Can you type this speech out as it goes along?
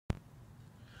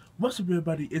What's up,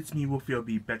 everybody? It's me, Wolfie. I'll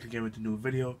be back again with a new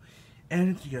video.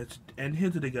 And here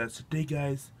today, guys.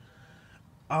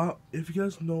 If you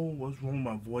guys know what's wrong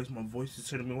with my voice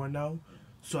is hurting me right now,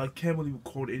 so I can't really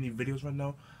record any videos right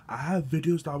now. I have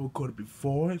videos that I recorded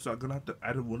before, so I'm gonna have to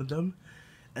edit one of them,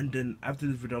 and then after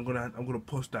this video, I'm gonna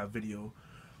post that video.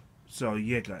 So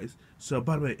yeah, guys. So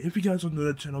by the way, if you guys are new to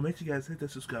the channel, make sure you guys hit the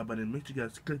subscribe button. Make sure you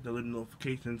guys click the little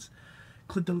notifications.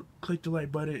 Click the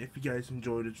like button if you guys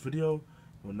enjoyed this video.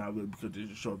 Well, not really because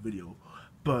it's a short video,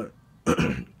 but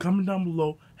comment down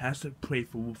below #pray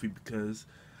for Wolfie because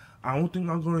I don't think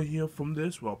I'm gonna hear from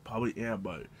this. Well, probably am,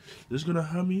 but this is gonna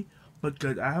hurt me. But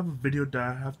guys, I have a video that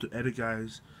I have to edit,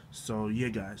 guys. So yeah,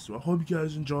 guys. So I hope you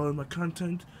guys enjoy my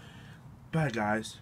content. Bye, guys.